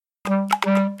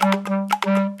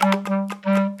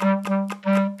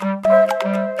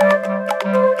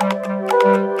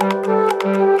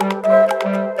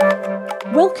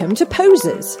Welcome to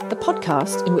Posers, the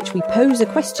podcast in which we pose a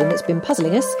question that's been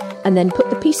puzzling us and then put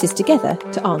the pieces together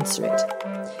to answer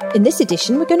it. In this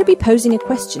edition, we're going to be posing a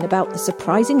question about the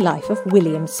surprising life of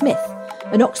William Smith,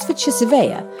 an Oxfordshire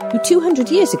surveyor who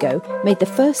 200 years ago made the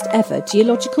first ever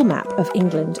geological map of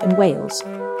England and Wales.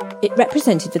 It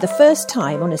represented for the first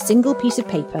time on a single piece of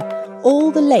paper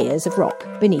all the layers of rock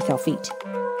beneath our feet.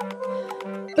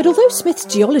 But although Smith's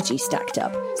geology stacked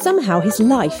up, somehow his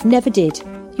life never did.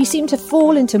 He seemed to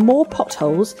fall into more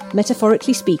potholes,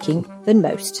 metaphorically speaking, than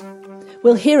most.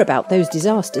 We'll hear about those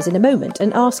disasters in a moment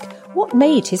and ask what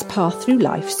made his path through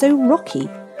life so rocky.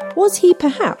 Was he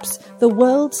perhaps the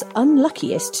world's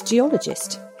unluckiest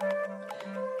geologist?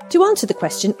 To answer the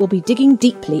question, we'll be digging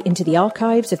deeply into the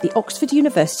archives of the Oxford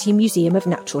University Museum of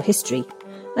Natural History,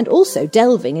 and also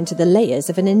delving into the layers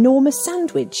of an enormous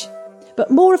sandwich. But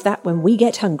more of that when we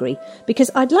get hungry, because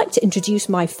I'd like to introduce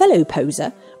my fellow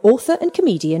poser, author and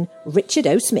comedian Richard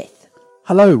O. Smith.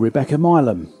 Hello, Rebecca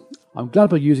Milam. I'm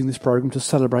glad we're using this programme to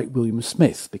celebrate William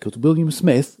Smith, because William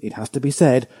Smith, it has to be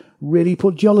said, really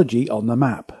put geology on the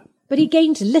map. But he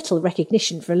gained little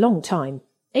recognition for a long time.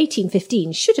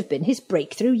 1815 should have been his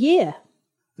breakthrough year.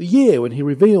 The year when he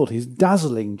revealed his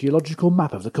dazzling geological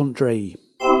map of the country.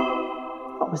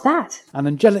 What was that? An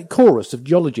angelic chorus of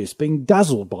geologists being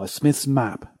dazzled by Smith's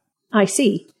map. I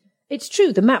see. It's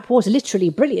true the map was literally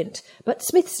brilliant, but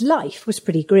Smith's life was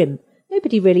pretty grim.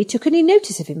 Nobody really took any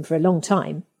notice of him for a long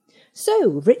time.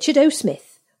 So, Richard O.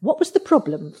 Smith, what was the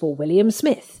problem for William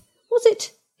Smith? Was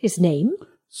it his name?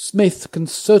 Smith can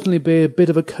certainly be a bit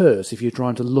of a curse if you're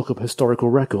trying to look up historical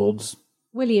records.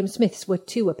 William Smiths were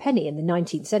 2 a penny in the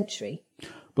 19th century.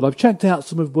 But I've checked out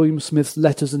some of William Smith's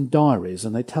letters and diaries,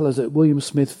 and they tell us that William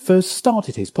Smith first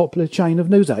started his popular chain of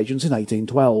newsagents in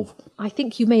 1812. I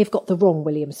think you may have got the wrong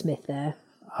William Smith there.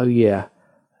 Oh yeah.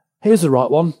 Here's the right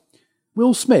one.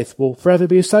 Will Smith will forever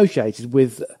be associated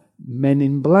with Men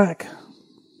in Black.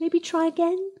 Maybe try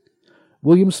again?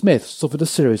 William Smith suffered a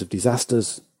series of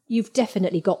disasters. You've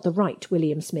definitely got the right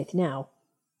William Smith now.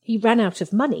 He ran out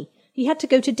of money. He had to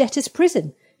go to debtor's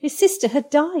prison. His sister had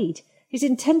died. His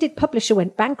intended publisher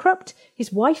went bankrupt.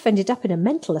 His wife ended up in a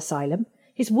mental asylum.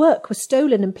 His work was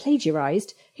stolen and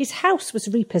plagiarised. His house was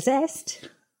repossessed.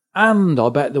 And I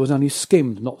bet there was only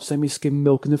skimmed, not semi-skimmed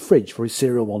milk in the fridge for his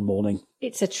cereal one morning.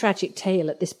 It's a tragic tale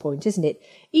at this point, isn't it?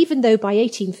 Even though by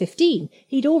 1815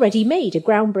 he'd already made a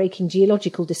groundbreaking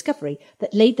geological discovery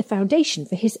that laid the foundation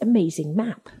for his amazing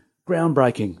map.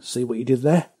 Groundbreaking. See what you did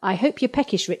there? I hope you're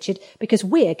peckish, Richard, because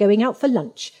we're going out for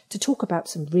lunch to talk about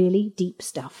some really deep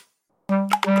stuff.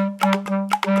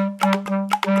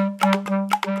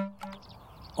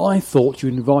 I thought you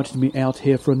invited me out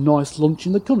here for a nice lunch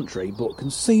in the country, but can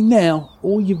see now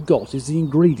all you've got is the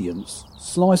ingredients.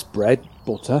 Sliced bread,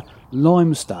 butter,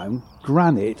 limestone,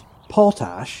 granite,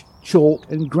 potash, chalk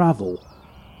and gravel.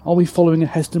 Are we following a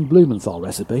Heston Blumenthal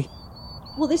recipe?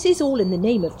 Well, this is all in the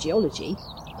name of geology.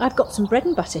 I've got some bread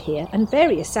and butter here and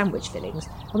various sandwich fillings,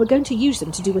 and we're going to use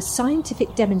them to do a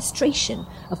scientific demonstration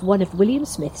of one of William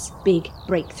Smith's big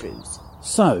breakthroughs.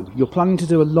 So, you're planning to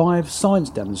do a live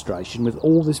science demonstration with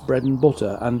all this bread and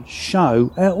butter and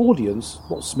show our audience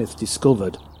what Smith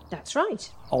discovered? That's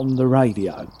right. On the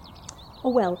radio.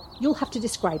 Oh, well, you'll have to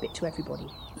describe it to everybody.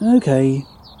 OK.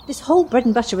 This whole bread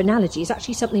and butter analogy is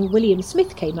actually something William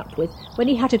Smith came up with when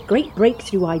he had a great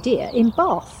breakthrough idea in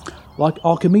Bath. Like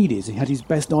Archimedes, he had his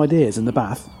best ideas in the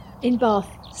bath. In Bath,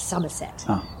 Somerset.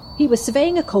 Ah. He was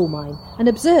surveying a coal mine and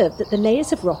observed that the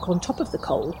layers of rock on top of the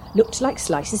coal looked like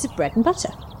slices of bread and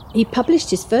butter. He published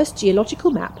his first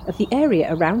geological map of the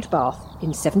area around Bath in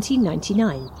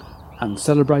 1799. And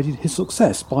celebrated his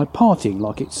success by partying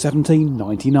like it's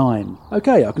 1799.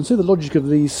 OK, I can see the logic of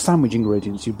these sandwich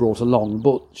ingredients you brought along,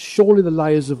 but surely the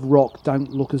layers of rock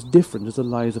don't look as different as the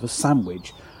layers of a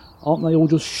sandwich. Aren't they all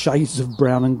just shades of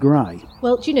brown and grey?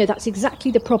 Well, do you know, that's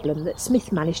exactly the problem that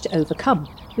Smith managed to overcome,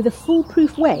 with a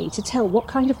foolproof way to tell what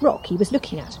kind of rock he was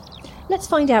looking at. Let's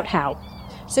find out how.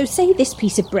 So say this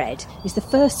piece of bread is the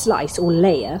first slice or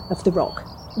layer of the rock.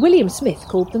 William Smith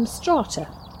called them strata.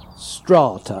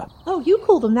 Strata. Oh, you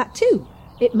call them that too.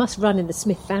 It must run in the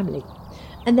Smith family.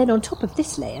 And then on top of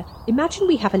this layer, imagine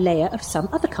we have a layer of some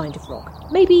other kind of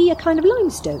rock, maybe a kind of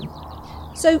limestone.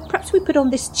 So perhaps we put on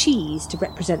this cheese to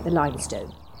represent the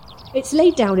limestone. It's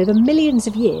laid down over millions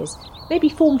of years, maybe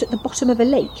formed at the bottom of a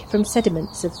lake from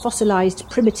sediments of fossilised,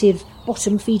 primitive,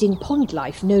 bottom-feeding pond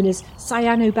life known as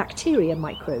cyanobacteria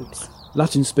microbes.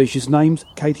 Latin species names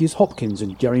Catius hopkins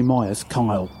and Jeremias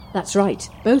Kyle. That's right,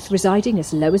 both residing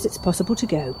as low as it's possible to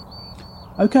go.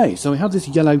 OK, so we have this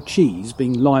yellow cheese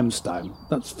being limestone.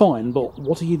 That's fine, but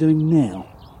what are you doing now?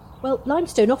 Well,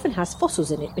 limestone often has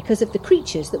fossils in it because of the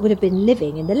creatures that would have been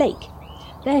living in the lake.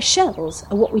 Their shells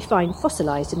are what we find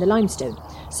fossilised in the limestone.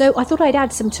 So I thought I'd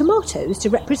add some tomatoes to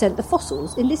represent the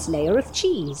fossils in this layer of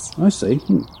cheese. I see.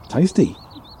 Tasty.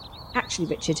 Actually,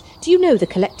 Richard, do you know the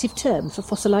collective term for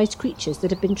fossilised creatures that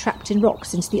have been trapped in rocks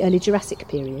since the early Jurassic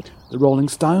period? The Rolling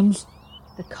Stones?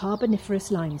 The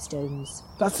Carboniferous limestones.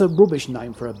 That's a rubbish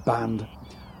name for a band.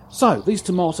 So, these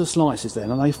tomato slices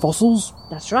then, are they fossils?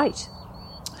 That's right.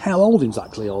 How old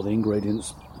exactly are the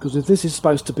ingredients? Because if this is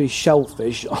supposed to be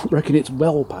shellfish, I reckon it's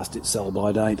well past its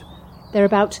sell-by date. They're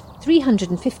about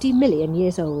 350 million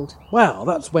years old. Wow,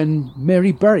 that's when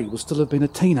Mary Berry would still have been a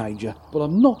teenager. But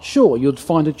I'm not sure you'd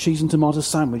find a cheese and tomato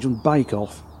sandwich on Bake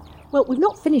Off. Well, we've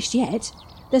not finished yet.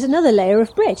 There's another layer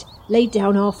of bread, laid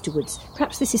down afterwards.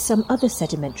 Perhaps this is some other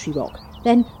sedimentary rock.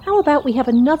 Then how about we have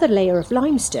another layer of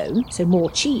limestone, so more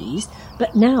cheese,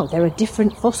 but now there are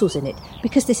different fossils in it,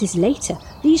 because this is later.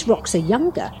 These rocks are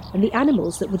younger, and the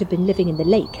animals that would have been living in the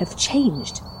lake have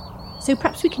changed. So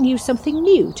perhaps we can use something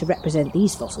new to represent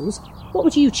these fossils. What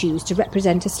would you choose to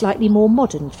represent a slightly more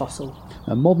modern fossil?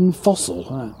 A modern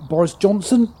fossil? Boris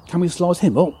Johnson? Can we slice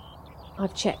him up?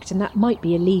 I've checked, and that might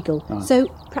be illegal. So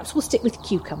perhaps we'll stick with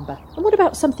cucumber. And what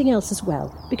about something else as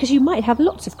well? Because you might have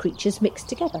lots of creatures mixed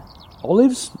together.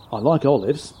 Olives? I like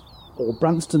olives. Or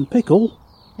Branston pickle.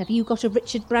 Have you got a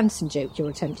Richard Branson joke you're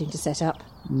attempting to set up?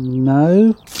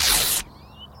 No.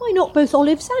 Why not both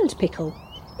olives and pickle?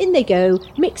 In they go,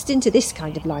 mixed into this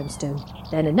kind of limestone.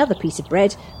 Then another piece of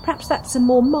bread. Perhaps that's some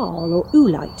more marl or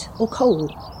oolite or coal.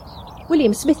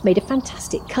 William Smith made a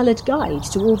fantastic coloured guide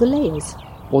to all the layers.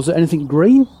 Was there anything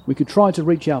green? We could try to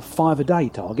reach our 5 a day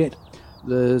target.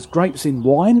 There's grapes in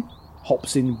wine,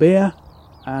 hops in beer,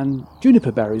 and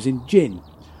juniper berries in gin.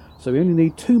 So we only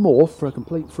need 2 more for a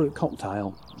complete fruit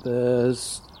cocktail.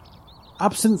 There's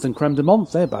absinthe and creme de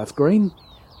menthe, they're both green.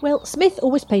 Well, Smith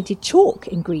always painted chalk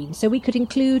in green, so we could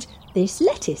include this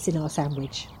lettuce in our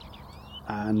sandwich.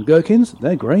 And gherkins,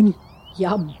 they're green.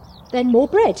 Yum. Then more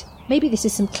bread. Maybe this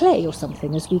is some clay or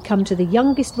something as we come to the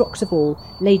youngest rocks of all,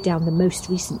 laid down the most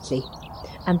recently.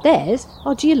 And there's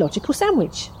our geological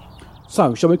sandwich.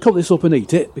 So, shall we cut this up and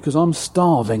eat it? Because I'm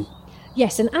starving.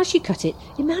 Yes, and as you cut it,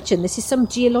 imagine this is some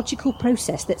geological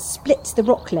process that splits the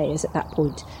rock layers at that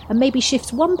point and maybe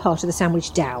shifts one part of the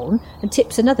sandwich down and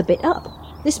tips another bit up.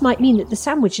 This might mean that the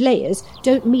sandwich layers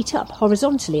don't meet up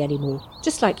horizontally anymore,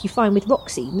 just like you find with rock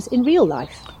seams in real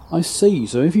life. I see.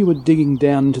 So if you were digging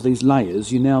down into these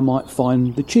layers, you now might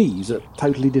find the cheese at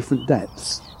totally different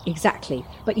depths. Exactly,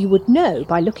 but you would know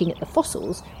by looking at the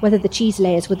fossils whether the cheese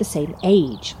layers were the same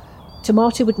age.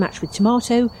 Tomato would match with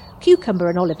tomato, cucumber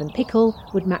and olive and pickle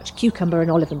would match cucumber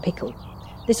and olive and pickle.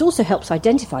 This also helps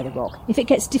identify the rock if it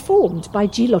gets deformed by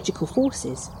geological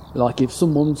forces. Like if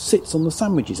someone sits on the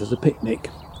sandwiches as a picnic.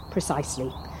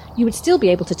 Precisely. You would still be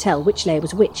able to tell which layer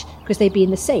was which because they'd be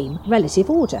in the same relative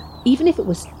order, even if it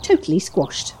was totally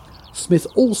squashed. Smith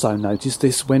also noticed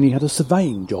this when he had a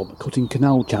surveying job cutting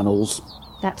canal channels.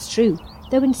 That's true,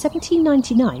 though in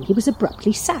 1799 he was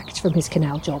abruptly sacked from his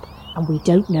canal job, and we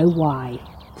don't know why.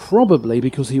 Probably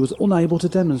because he was unable to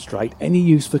demonstrate any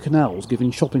use for canals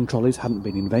given shopping trolleys hadn't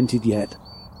been invented yet.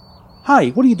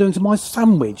 Hey, what are you doing to my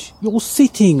sandwich? You're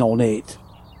sitting on it.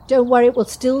 Don't worry, it will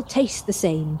still taste the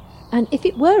same. And if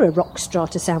it were a rock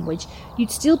strata sandwich,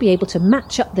 you'd still be able to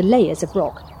match up the layers of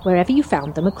rock wherever you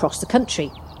found them across the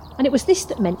country. And it was this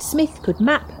that meant Smith could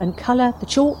map and colour the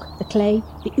chalk, the clay,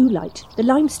 the oolite, the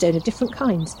limestone of different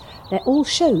kinds. They're all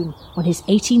shown on his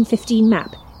 1815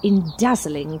 map in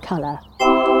dazzling colour.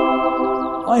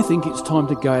 I think it's time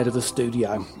to go out of the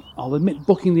studio. I'll admit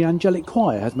booking the Angelic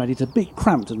Choir has made it a bit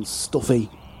cramped and stuffy.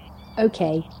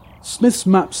 OK. Smith's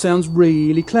map sounds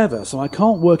really clever, so I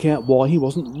can't work out why he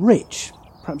wasn't rich.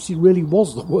 Perhaps he really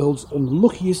was the world's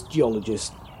unluckiest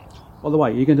geologist. By the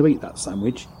way, are you going to eat that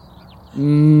sandwich?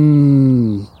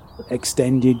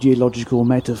 Extended geological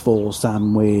metaphor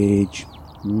sandwich.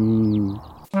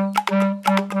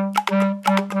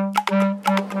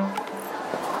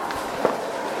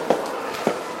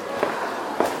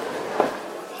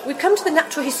 We've come to the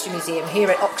Natural History Museum here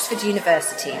at Oxford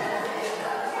University.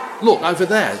 Look, over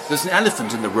there, there's an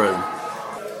elephant in the room.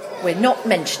 We're not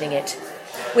mentioning it.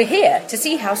 We're here to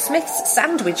see how Smith's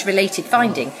sandwich-related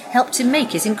finding helped him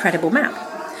make his incredible map.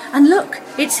 And look,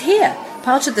 it's here,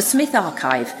 part of the Smith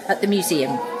archive at the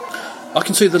museum. I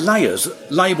can see the layers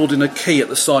labelled in a key at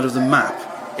the side of the map.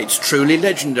 It's truly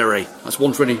legendary. That's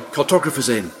one for any cartographers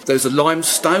in. There's the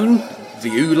limestone, the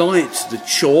oolite, the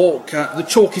chalk. The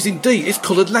chalk is indeed, it's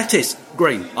coloured lettuce.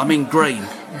 Green.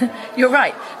 You're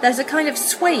right. There's a kind of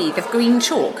swathe of green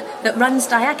chalk that runs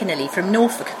diagonally from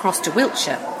Norfolk across to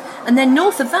Wiltshire. And then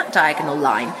north of that diagonal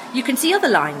line, you can see other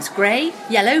lines, grey,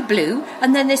 yellow, blue,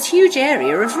 and then this huge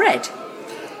area of red.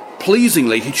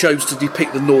 Pleasingly, he chose to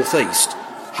depict the northeast,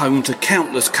 home to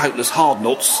countless coatless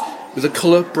hardnuts, with a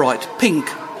colour bright pink.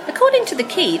 According to the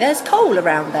key, there's coal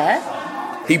around there.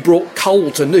 He brought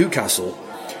coal to Newcastle.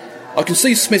 I can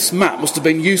see Smith's map must have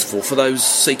been useful for those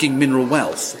seeking mineral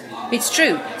wealth. It's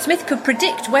true, Smith could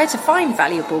predict where to find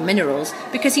valuable minerals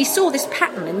because he saw this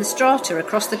pattern in the strata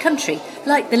across the country,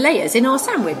 like the layers in our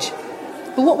sandwich.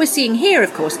 But what we're seeing here,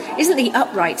 of course, isn't the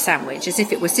upright sandwich as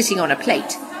if it was sitting on a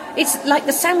plate. It's like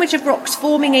the sandwich of rocks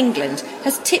forming England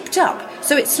has tipped up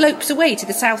so it slopes away to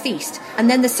the southeast, and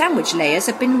then the sandwich layers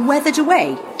have been weathered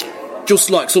away. Just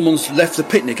like someone's left the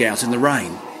picnic out in the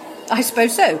rain. I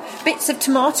suppose so. Bits of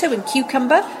tomato and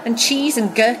cucumber and cheese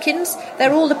and gherkins,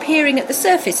 they're all appearing at the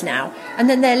surface now, and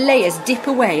then their layers dip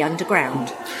away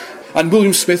underground. And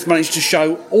William Smith managed to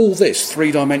show all this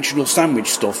three-dimensional sandwich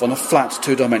stuff on a flat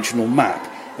two-dimensional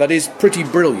map that is pretty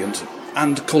brilliant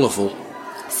and colourful.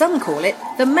 Some call it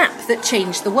the map that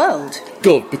changed the world.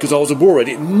 Good, because I was worried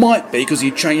it might be because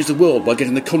he'd changed the world by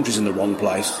getting the countries in the wrong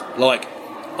place. Like,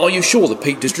 are you sure the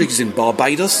Peak District is in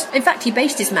Barbados? In fact, he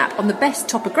based his map on the best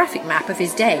topographic map of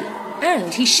his day.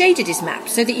 And he shaded his map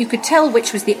so that you could tell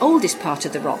which was the oldest part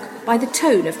of the rock by the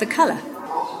tone of the colour.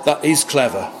 That is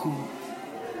clever.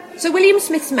 So William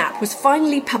Smith's map was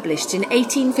finally published in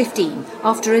 1815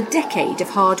 after a decade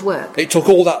of hard work. It took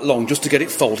all that long just to get it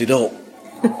folded up.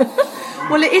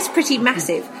 Well, it is pretty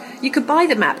massive. You could buy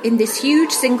the map in this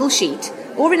huge single sheet,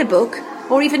 or in a book,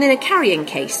 or even in a carrying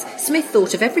case. Smith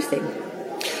thought of everything.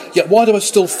 Yet why do I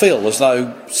still feel as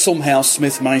though somehow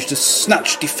Smith managed to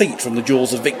snatch defeat from the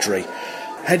jaws of victory?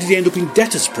 How did he end up in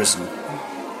debtor's prison?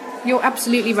 You're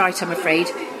absolutely right, I'm afraid.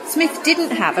 Smith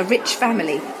didn't have a rich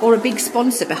family or a big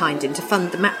sponsor behind him to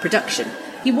fund the map production.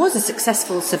 He was a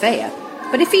successful surveyor,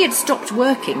 but if he had stopped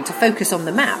working to focus on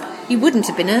the map, he wouldn't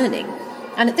have been earning.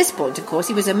 And at this point, of course,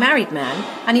 he was a married man,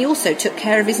 and he also took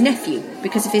care of his nephew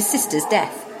because of his sister's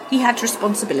death. He had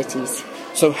responsibilities.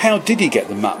 So how did he get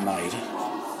the map made?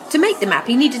 To make the map,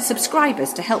 he needed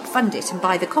subscribers to help fund it and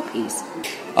buy the copies.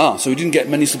 Ah, so he didn't get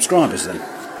many subscribers then?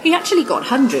 He actually got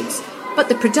hundreds, but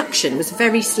the production was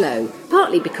very slow,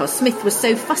 partly because Smith was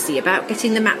so fussy about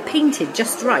getting the map painted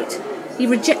just right. He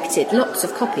rejected lots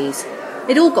of copies.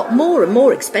 It all got more and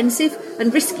more expensive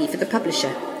and risky for the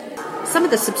publisher. Some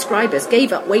of the subscribers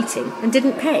gave up waiting and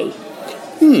didn't pay.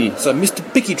 So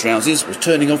Mr. Picky Trousers was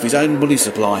turning off his own money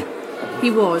supply. He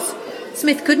was.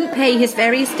 Smith couldn't pay his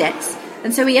various debts,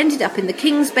 and so he ended up in the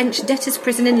King's Bench debtors'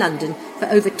 prison in London for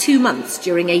over 2 months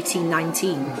during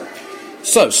 1819.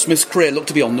 So Smith's career looked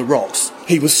to be on the rocks.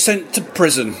 He was sent to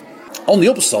prison. On the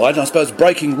upper side, I suppose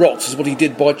breaking rocks is what he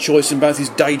did by choice in both his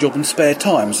day job and spare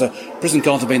time, so prison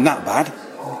can't have been that bad.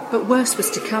 But worse was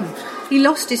to come. He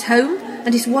lost his home,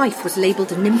 and his wife was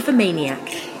labelled a nymphomaniac.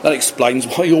 That explains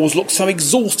why he always looked so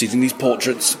exhausted in his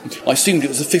portraits. I assumed it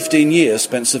was the 15 years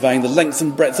spent surveying the length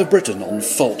and breadth of Britain on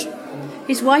foot.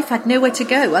 His wife had nowhere to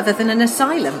go other than an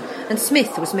asylum, and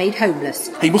Smith was made homeless.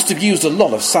 He must have used a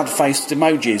lot of sad-faced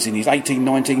emojis in his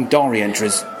 1819 diary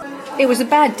entries. It was a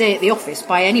bad day at the office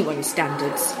by anyone's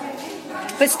standards.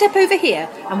 But step over here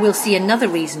and we'll see another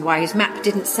reason why his map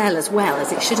didn't sell as well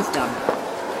as it should have done.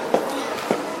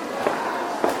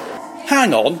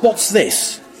 Hang on, what's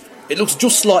this? It looks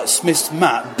just like Smith's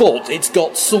map, but it's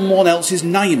got someone else's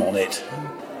name on it.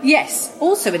 Yes,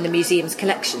 also in the museum's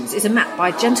collections is a map by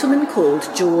a gentleman called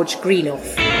George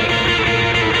Greenough.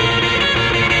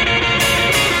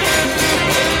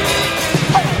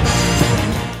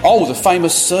 Oh, the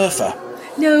famous surfer.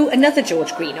 No, another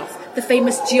George Greenough, the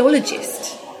famous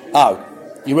geologist. Oh,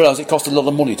 you realise it cost a lot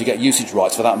of money to get usage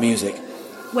rights for that music.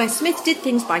 Where Smith did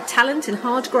things by talent and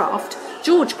hard graft,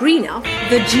 George Greenough,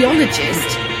 the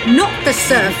geologist, not the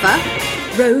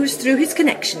surfer, rose through his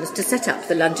connections to set up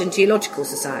the London Geological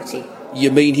Society.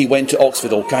 You mean he went to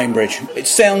Oxford or Cambridge? It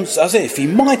sounds as if he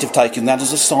might have taken that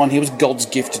as a sign he was God's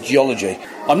gift to geology.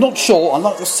 I'm not sure I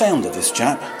like the sound of this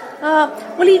chap.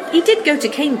 Well, he did go to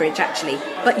Cambridge, actually,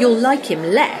 but you'll like him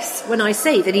less when I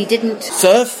say that he didn't...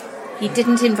 Surf? He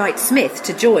didn't invite Smith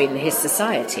to join his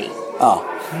society.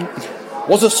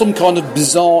 Was there some kind of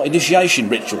bizarre initiation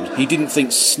ritual he didn't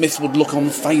think Smith would look on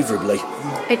favourably?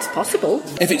 It's possible.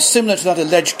 If it's similar to that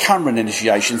alleged Cameron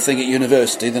initiation thing at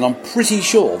university, then I'm pretty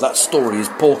sure that story is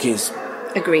porkies.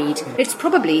 Agreed. It's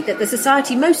probably that the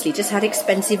society mostly just had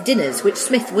expensive dinners, which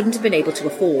Smith wouldn't have been able to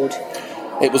afford.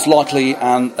 It was likely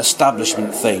an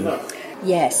establishment thing.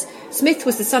 Yes. Smith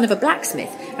was the son of a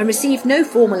blacksmith and received no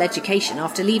formal education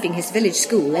after leaving his village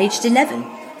school aged 11.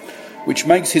 Which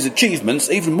makes his achievements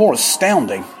even more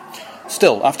astounding.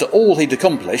 Still, after all he'd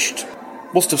accomplished,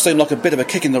 must have seemed like a bit of a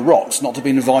kick in the rocks not to be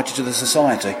invited to the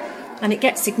society. And it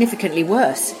gets significantly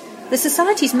worse. The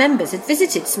Society's members had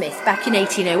visited Smith back in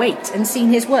 1808 and seen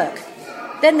his work.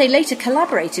 Then they later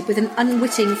collaborated with an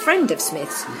unwitting friend of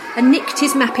Smith's and nicked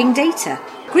his mapping data.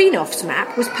 Greenoff's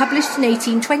map was published in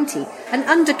 1820 and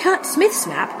undercut Smith's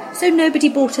map, so nobody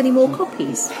bought any more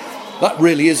copies. That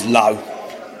really is low.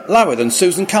 Lower than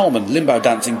Susan Calman limbo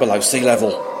dancing below sea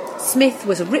level. Smith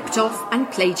was ripped off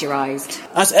and plagiarised.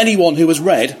 As anyone who has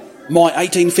read my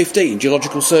 1815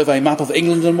 Geological Survey Map of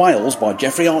England and Wales by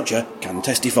Geoffrey Archer can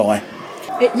testify.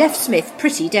 It left Smith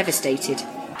pretty devastated.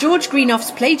 George Greenoff's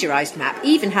plagiarised map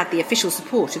even had the official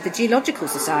support of the Geological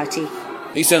Society.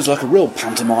 He sounds like a real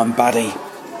pantomime baddie.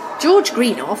 George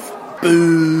Greenoff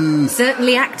Boo!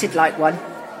 certainly acted like one.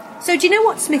 So do you know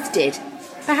what Smith did?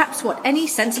 Perhaps what any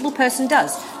sensible person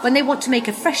does when they want to make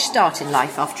a fresh start in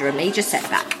life after a major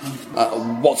setback.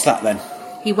 What's that then?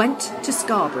 He went to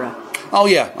Scarborough. Oh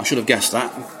yeah, I should have guessed that.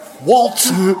 What?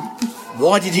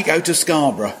 Why did he go to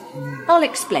Scarborough? I'll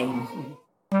explain.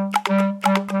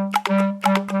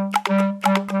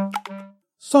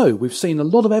 So, we've seen a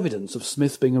lot of evidence of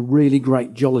Smith being a really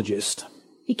great geologist.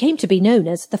 He came to be known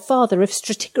as the father of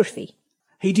stratigraphy.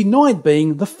 He denied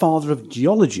being the father of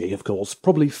geology, of course,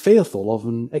 probably fearful of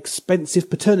an expensive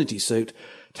paternity suit,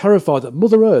 terrified that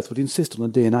Mother Earth would insist on a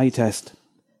DNA test.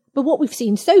 But what we've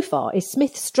seen so far is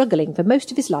Smith struggling for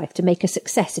most of his life to make a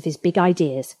success of his big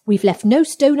ideas. We've left no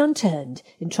stone unturned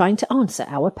in trying to answer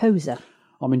our poser.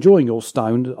 I'm enjoying your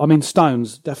Stones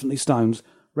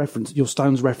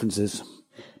references.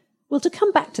 Well, to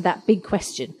come back to that big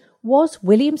question, was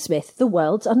William Smith the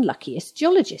world's unluckiest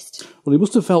geologist? Well, he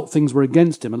must have felt things were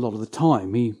against him a lot of the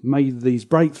time. He made these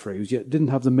breakthroughs, yet didn't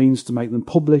have the means to make them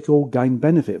public or gain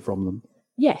benefit from them.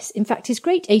 Yes, in fact, his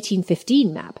great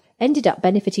 1815 map ended up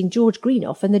benefiting George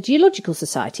Greenoff and the Geological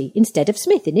Society instead of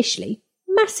Smith initially.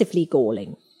 Massively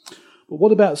galling. But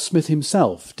what about Smith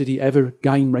himself? Did he ever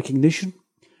gain recognition?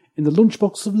 In the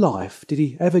lunchbox of life, did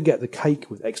he ever get the cake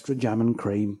with extra jam and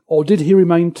cream? Or did he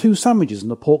remain 2 sandwiches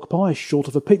and a pork pie short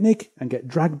of a picnic and get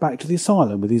dragged back to the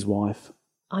asylum with his wife?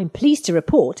 I'm pleased to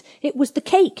report it was the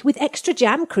cake with extra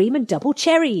jam, cream and double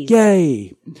cherries.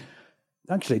 Yay!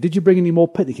 Actually, did you bring any more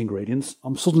picnic ingredients?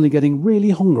 I'm suddenly getting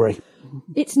really hungry.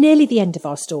 It's nearly the end of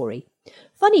our story.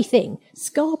 Funny thing,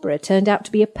 Scarborough turned out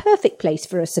to be a perfect place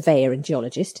for a surveyor and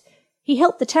geologist. He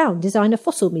helped the town design a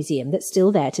fossil museum that's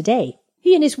still there today.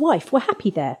 He and his wife were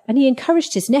happy there, and he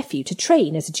encouraged his nephew to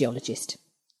train as a geologist.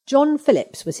 John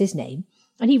Phillips was his name,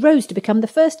 and he rose to become the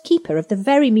first keeper of the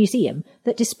very museum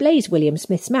that displays William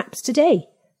Smith's maps today.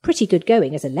 Pretty good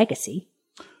going as a legacy.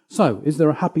 So, is there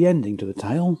a happy ending to the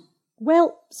tale?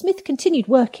 Well, Smith continued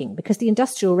working because the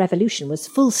Industrial Revolution was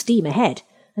full steam ahead,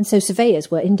 and so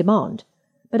surveyors were in demand.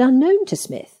 But unknown to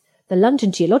Smith, the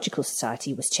London Geological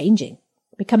Society was changing,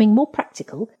 becoming more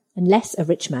practical and less a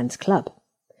rich man's club.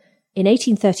 In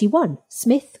 1831,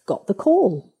 Smith got the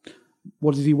call.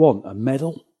 What did he want, a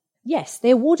medal? Yes,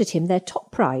 they awarded him their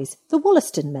top prize, the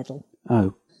Wollaston Medal.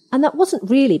 Oh. And that wasn't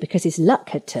really because his luck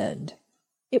had turned.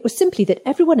 It was simply that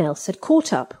everyone else had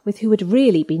caught up with who had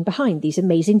really been behind these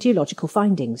amazing geological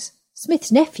findings. Smith's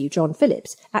nephew, John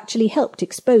Phillips, actually helped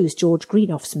expose George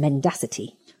Greenoff's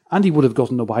mendacity. And he would have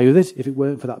gotten away with it if it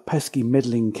weren't for that pesky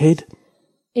meddling kid.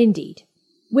 Indeed.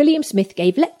 William Smith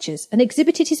gave lectures and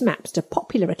exhibited his maps to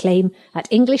popular acclaim at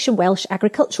English and Welsh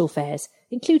agricultural fairs,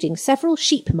 including several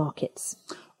sheep markets.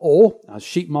 Or, as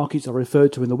sheep markets are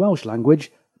referred to in the Welsh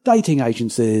language, dating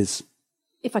agencies.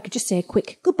 If I could just say a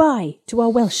quick goodbye to our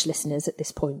Welsh listeners at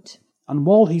this point. And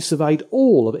while he surveyed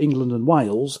all of England and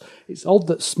Wales, it's odd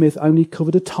that Smith only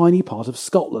covered a tiny part of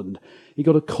Scotland. He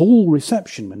got a cool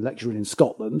reception when lecturing in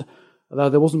Scotland, although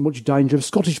there wasn't much danger of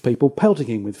Scottish people pelting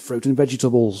him with fruit and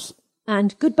vegetables.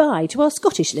 And goodbye to our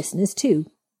Scottish listeners too.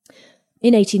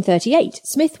 In 1838,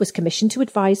 Smith was commissioned to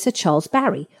advise Sir Charles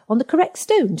Barry on the correct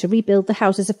stone to rebuild the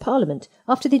Houses of Parliament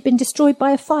after they'd been destroyed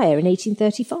by a fire in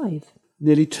 1835.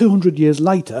 Nearly 200 years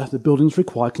later, the buildings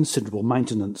require considerable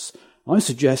maintenance. I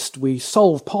suggest we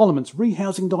solve Parliament's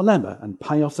rehousing dilemma and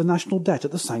pay off the national debt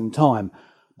at the same time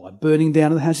by burning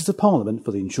down the Houses of Parliament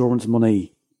for the insurance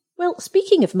money. Well,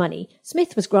 speaking of money,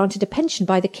 Smith was granted a pension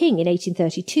by the King in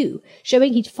 1832,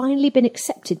 showing he'd finally been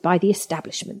accepted by the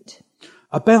establishment.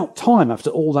 About time after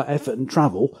all that effort and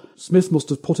travel, Smith must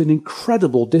have put in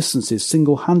incredible distances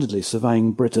single-handedly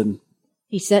surveying Britain.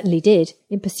 He certainly did.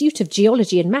 In pursuit of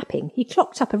geology and mapping, he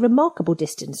clocked up a remarkable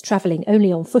distance, travelling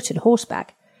only on foot and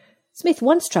horseback. Smith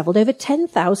once travelled over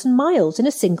 10,000 miles in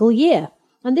a single year,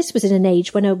 and this was in an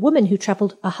age when a woman who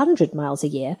travelled 100 miles a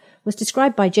year was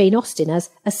described by Jane Austen as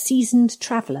a seasoned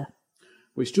traveller.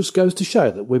 which just goes to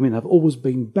show that women have always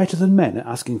been better than men at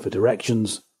asking for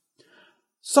directions.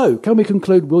 So, can we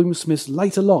conclude William Smith's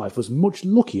later life was much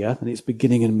luckier than its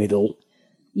beginning and middle?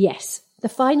 Yes, the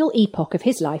final epoch of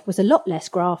his life was a lot less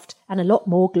graft and a lot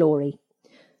more glory.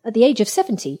 At the age of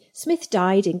 70, Smith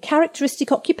died in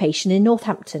characteristic occupation in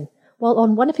Northampton, while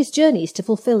on one of his journeys to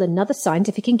fulfil another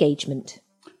scientific engagement.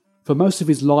 For most of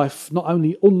his life, not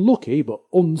only unlucky, but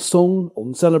unsung,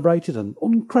 uncelebrated and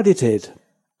uncredited.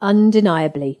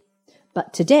 Undeniably.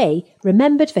 But today,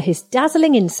 remembered for his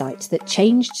dazzling insights that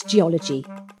changed geology.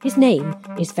 His name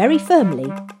is very firmly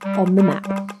on the map.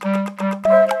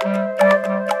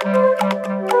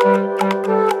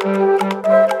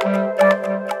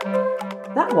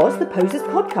 That was the Posers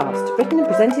Podcast, written and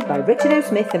presented by Richard O.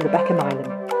 Smith and Rebecca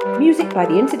Milam. Music by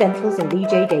The Incidentals and Lee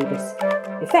J. Davis.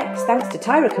 Effects thanks to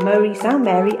Tyra Kamori, Sound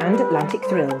Mary and Atlantic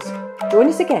Thrills. Join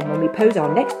us again when we pose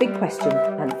our next big question,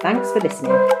 and thanks for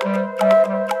listening.